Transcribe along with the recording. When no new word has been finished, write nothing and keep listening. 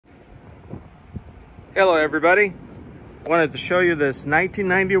Hello everybody, wanted to show you this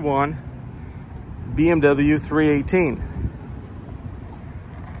 1991 BMW 318.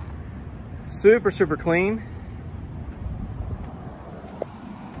 Super clean.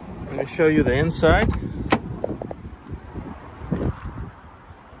 Let me show you the inside.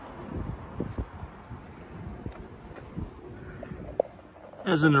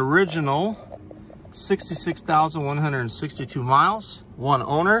 Has an original 66,162 miles, one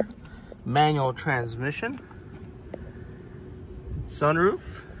owner, manual transmission, sunroof,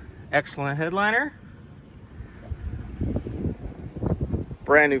 excellent headliner,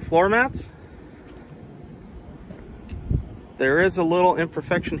 brand new floor mats. There is a little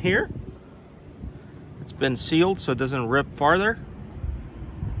imperfection here. It's been sealed so it doesn't rip farther.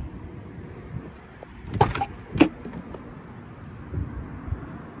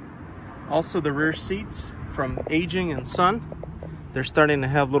 Also, the rear seats from aging and sun, they're starting to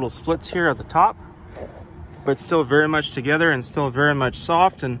have little splits here at the top, but still very much together and still very much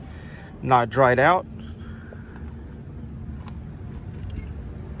soft and not dried out.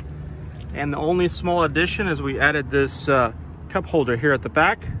 And the only small addition is we added this cup holder here at the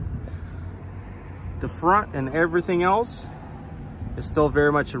back. The front and everything else is still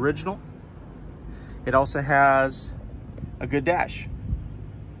very much original. It also has a good dash.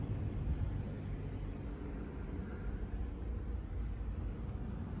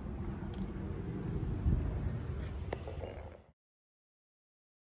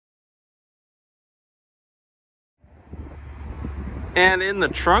 And in the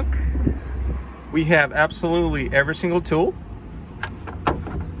trunk, we have absolutely every single tool.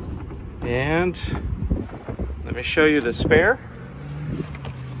 And let me show you the spare.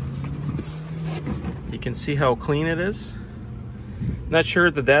 You can see how clean it is. Not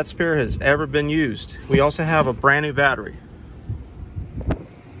sure that that spare has ever been used. We also have a brand new battery.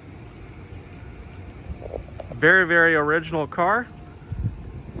 Very original car,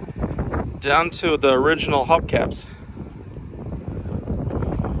 down to the original hubcaps.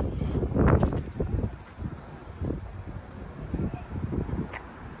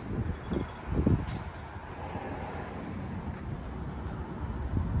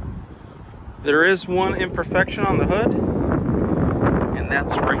 There is one imperfection on the hood, and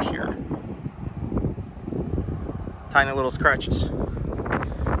that's right here. Tiny little scratches.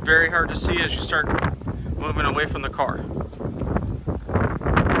 Very hard to see as you start moving away from the car.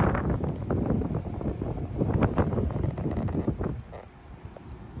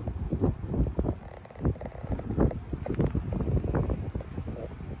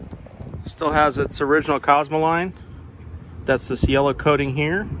 Still has its original Cosmo line. That's this yellow coating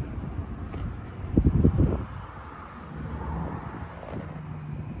here.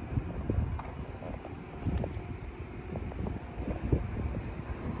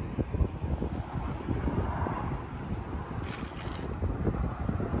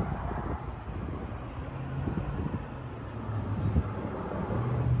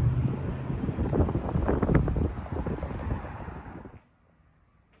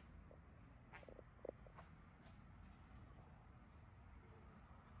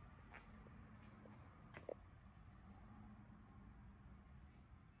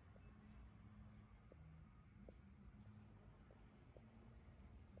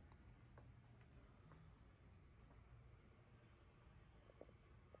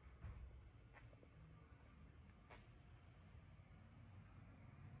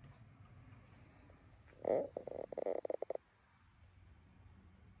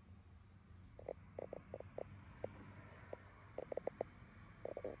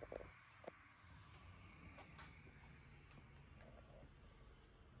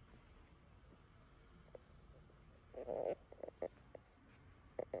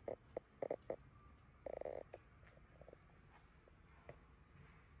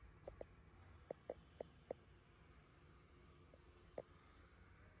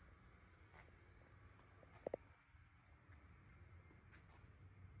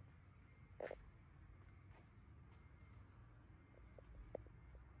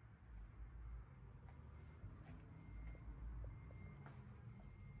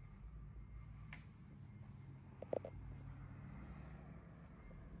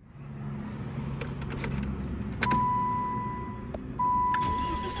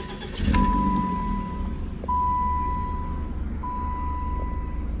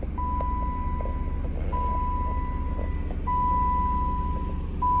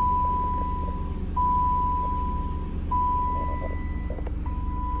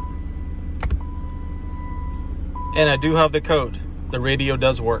 And I do have the code. The radio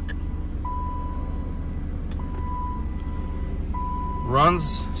does work.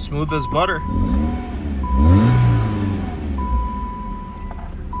 Runs smooth as butter.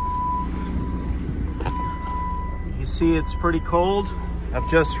 You see it's pretty cold. I've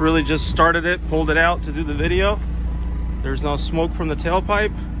just started it, pulled it out to do the video. There's no smoke from the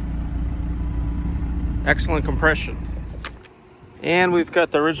tailpipe. Excellent compression. And we've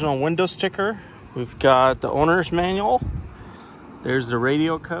got the original window sticker. We've got the owner's manual. There's the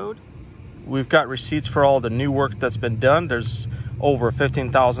radio code. We've got receipts for all the new work that's been done. There's over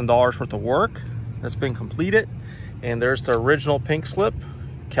 $15,000 worth of work that's been completed. And there's the original pink slip,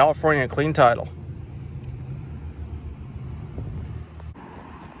 California clean title.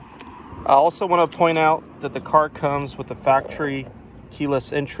 I also want to point out that the car comes with the factory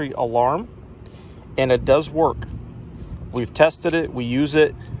keyless entry alarm, and it does work. We've tested it, we use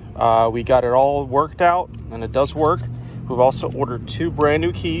it, we got it all worked out, and it does work. We've also ordered 2 brand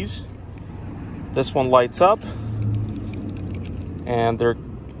new keys. This one lights up, and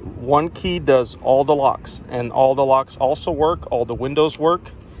one key does all the locks, and all the locks also work, all the windows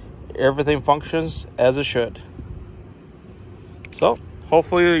work, everything functions as it should. So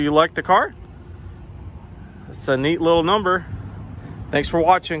hopefully you like the car. It's a neat little number. Thanks for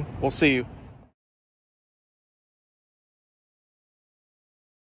watching. We'll see you.